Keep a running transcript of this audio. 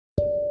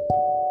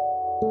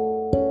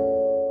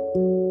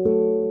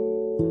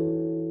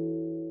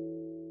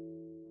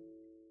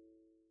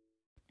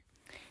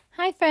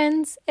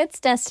friends, it's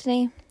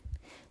Destiny.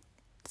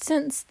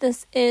 Since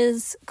this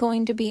is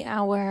going to be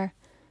our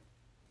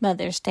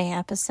Mother's Day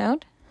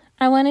episode,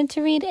 I wanted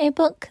to read a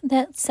book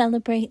that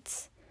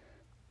celebrates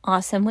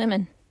awesome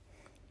women.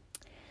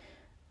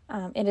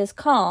 It is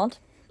called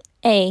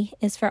A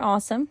is for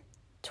Awesome,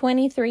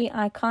 23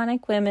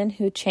 Iconic Women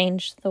Who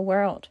Changed the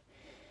World.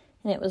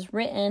 And it was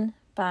written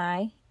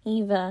by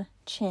Eva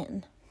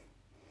Chin.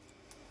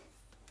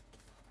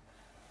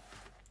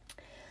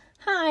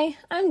 Hi,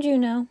 I'm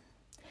Juno.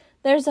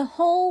 There's a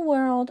whole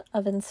world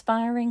of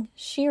inspiring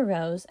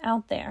sheroes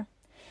out there.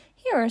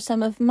 Here are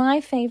some of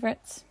my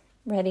favorites.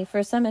 Ready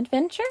for some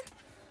adventure?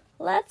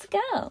 Let's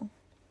go.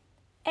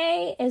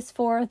 A is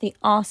for the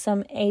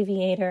awesome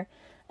aviator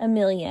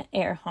Amelia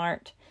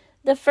Earhart,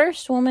 the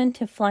first woman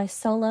to fly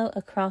solo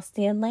across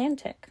the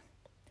Atlantic.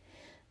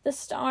 The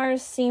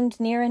stars seemed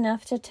near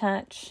enough to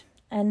touch,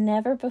 and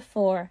never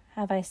before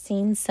have I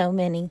seen so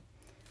many.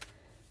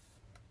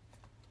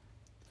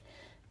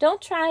 Don't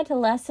try to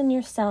lessen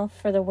yourself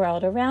for the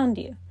world around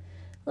you.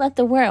 Let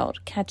the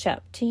world catch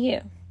up to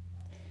you.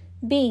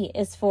 B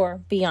is for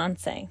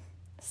Beyonce,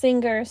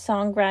 singer,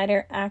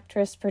 songwriter,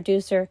 actress,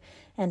 producer,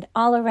 and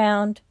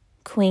all-around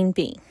Queen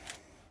Bee.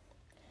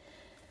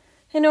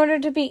 In order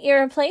to be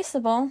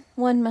irreplaceable,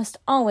 one must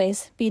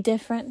always be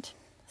different.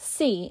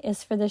 C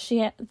is for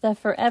the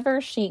forever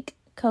chic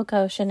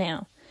Coco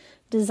Chanel,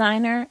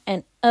 designer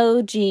and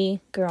OG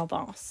girl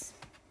boss.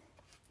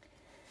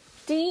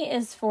 D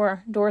is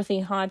for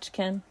Dorothy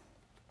Hodgkin,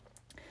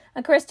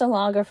 a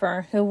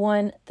crystallographer who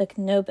won the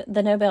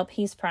Nobel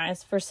Peace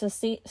Prize for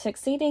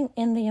succeeding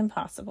in the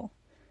impossible.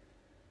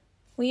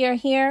 We are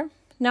here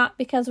not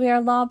because we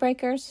are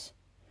lawbreakers.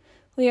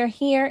 We are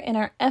here in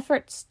our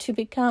efforts to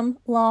become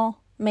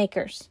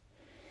lawmakers.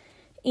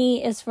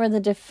 E is for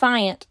the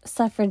defiant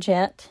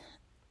suffragette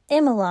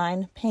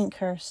Emmeline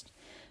Pankhurst,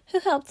 who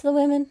helped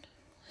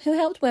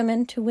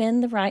women to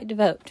win the right to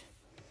vote.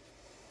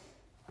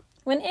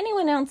 When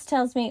anyone else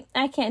tells me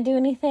I can't do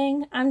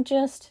anything, I'm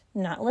just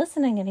not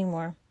listening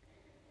anymore.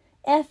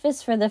 F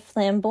is for the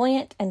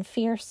flamboyant and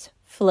fierce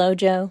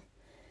Flojo,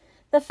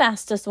 the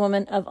fastest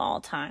woman of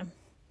all time.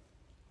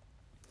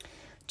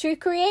 To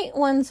create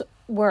one's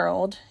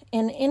world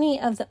in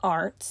any of the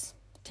arts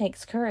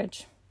takes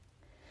courage.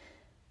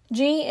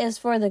 G is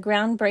for the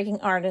groundbreaking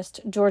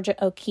artist Georgia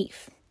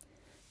O'Keeffe,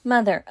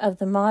 mother of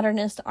the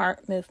modernist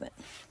art movement.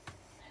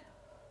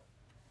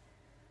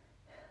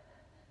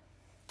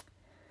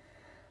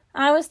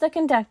 I was the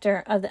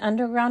conductor of the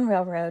Underground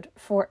Railroad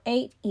for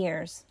 8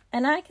 years,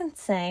 and I can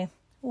say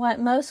what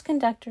most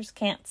conductors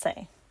can't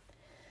say.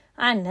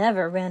 I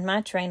never ran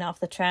my train off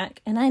the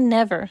track, and I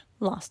never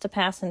lost a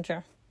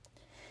passenger.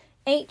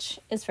 H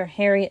is for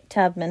Harriet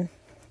Tubman,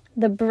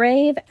 the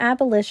brave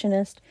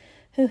abolitionist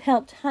who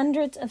helped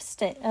hundreds of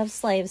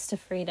slaves to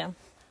freedom.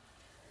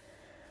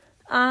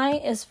 I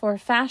is for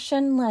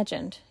fashion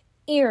legend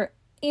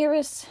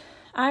Iris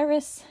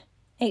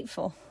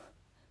Apfel,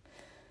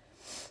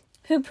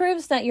 who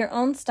proves that your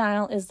own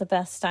style is the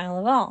best style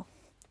of all.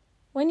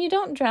 When you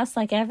don't dress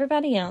like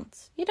everybody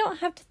else, you don't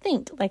have to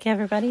think like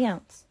everybody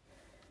else.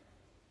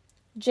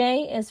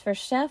 J is for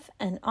chef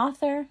and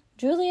author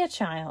Julia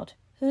Child,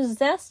 whose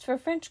zest for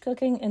French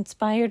cooking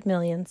inspired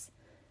millions.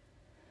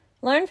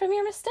 Learn from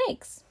your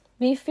mistakes,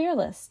 be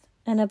fearless,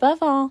 and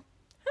above all,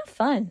 have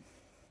fun.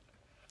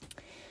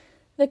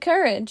 The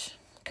courage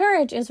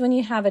is when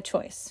you have a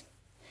choice,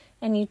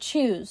 and you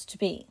choose to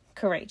be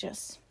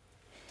courageous.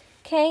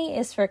 K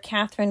is for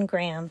Katharine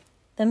Graham,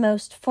 the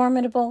most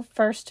formidable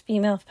first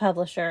female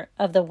publisher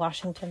of the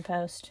Washington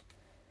Post.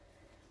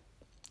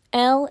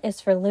 L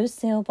is for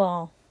Lucille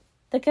Ball,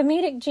 the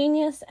comedic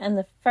genius and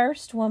the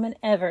first woman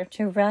ever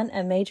to run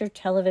a major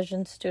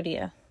television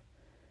studio.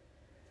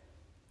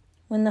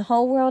 When the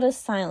whole world is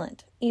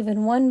silent,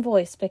 even one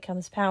voice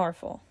becomes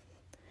powerful.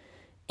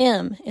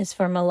 M is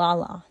for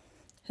Malala,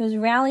 whose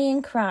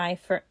rallying cry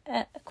for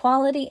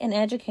equality in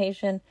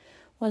education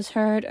was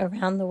heard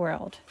around the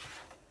world.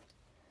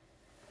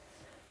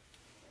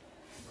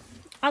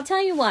 I'll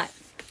tell you what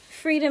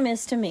freedom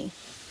is to me.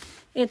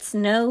 It's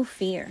no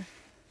fear.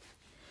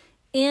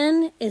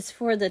 N is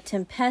for the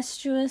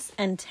tempestuous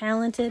and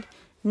talented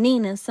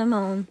Nina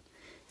Simone,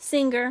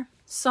 singer,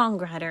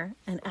 songwriter,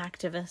 and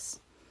activist.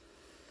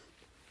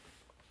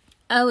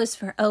 O is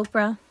for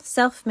Oprah,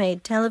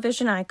 self-made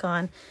television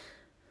icon,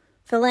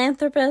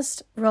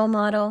 philanthropist, role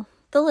model,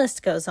 the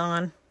list goes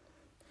on.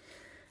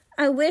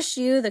 I wish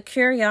you the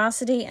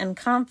curiosity and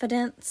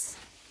confidence,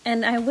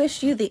 and I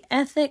wish you the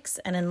ethics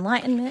and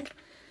enlightenment.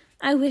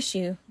 I wish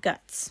you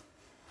guts.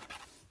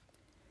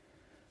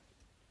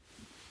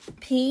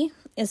 P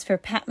is for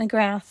Pat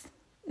McGrath,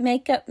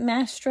 makeup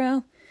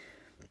maestro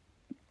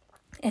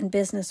and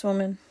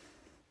businesswoman.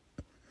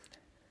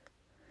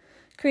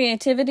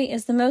 Creativity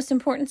is the most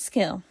important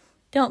skill.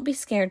 Don't be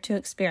scared to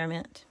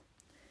experiment.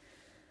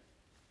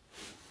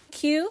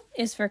 Q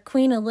is for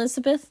Queen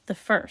Elizabeth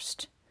I,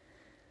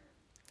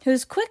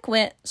 whose quick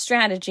wit,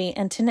 strategy,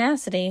 and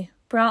tenacity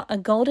brought a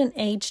golden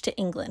age to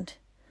England.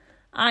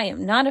 I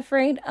am not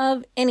afraid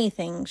of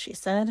anything, she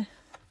said.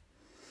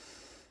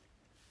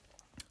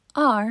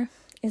 R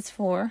is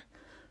for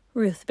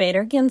Ruth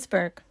Bader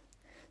Ginsburg,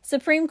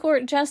 Supreme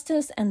Court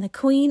Justice and the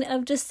Queen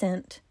of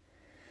Dissent.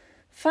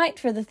 Fight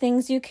for the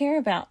things you care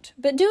about,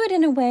 but do it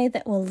in a way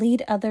that will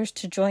lead others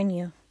to join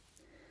you.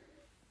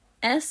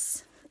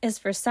 S is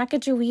for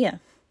Sacagawea,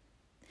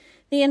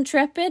 the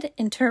intrepid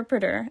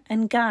interpreter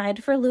and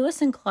guide for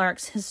Lewis and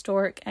Clark's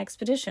historic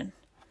expedition.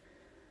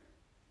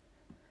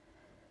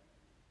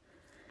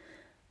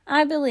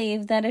 I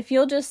believe that if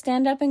you'll just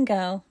stand up and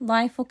go,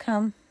 life will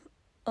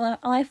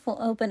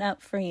open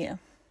up for you.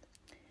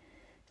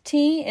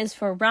 T is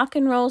for rock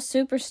and roll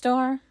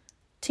superstar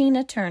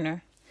Tina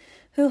Turner,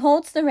 who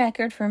holds the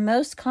record for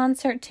most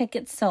concert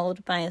tickets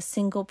sold by a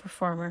single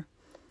performer.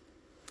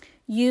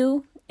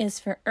 U is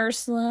for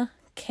Ursula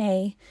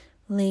K.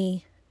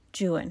 Le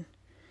Guin,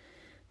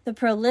 the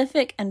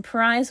prolific and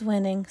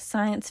prize-winning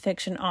science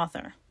fiction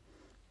author.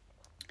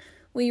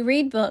 We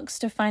read books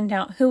to find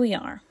out who we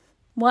are,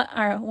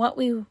 what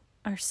we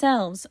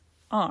ourselves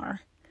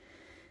are,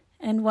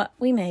 and what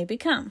we may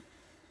become.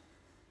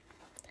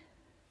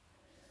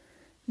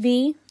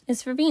 V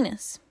is for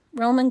Venus,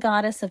 Roman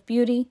goddess of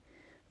beauty,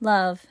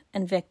 love,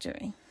 and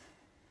victory.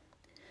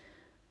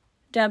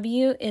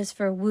 W is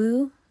for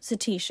Wu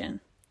Zetian,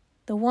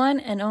 the one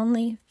and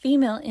only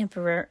female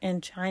emperor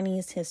in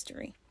Chinese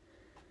history.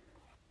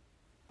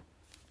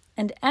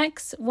 And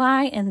X,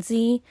 Y, and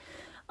Z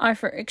are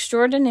for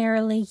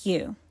extraordinarily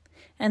you,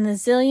 and the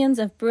zillions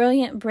of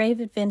brilliant, brave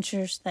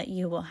adventures that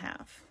you will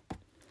have.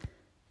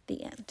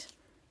 The end.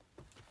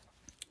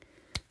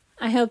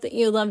 I hope that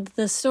you loved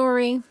this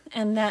story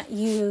and that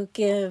you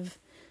give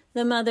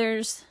the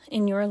mothers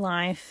in your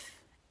life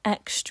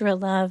extra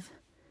love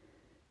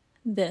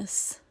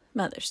this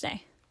Mother's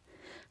Day.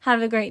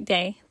 Have a great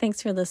day.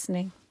 Thanks for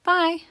listening.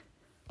 Bye.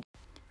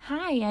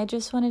 Hi, I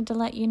just wanted to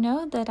let you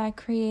know that I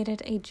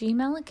created a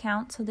Gmail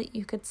account so that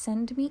you could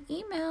send me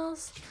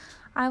emails.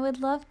 I would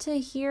love to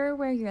hear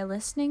where you're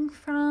listening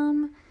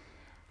from.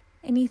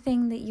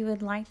 Anything that you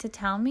would like to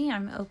tell me,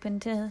 I'm open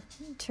to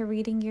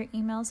reading your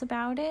emails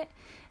about it.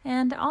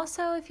 And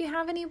also, if you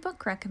have any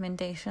book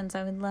recommendations,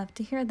 I would love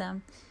to hear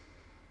them.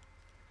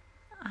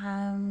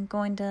 I'm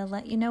going to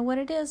let you know what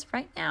it is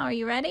right now. Are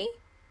you ready?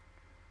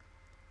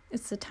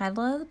 It's the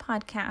title of the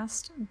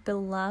podcast,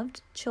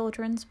 Beloved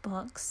Children's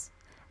Books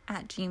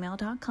at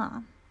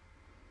gmail.com.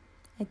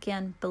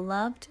 Again,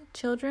 Beloved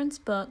Children's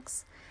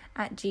Books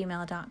at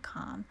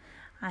gmail.com.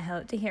 I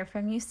hope to hear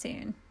from you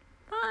soon.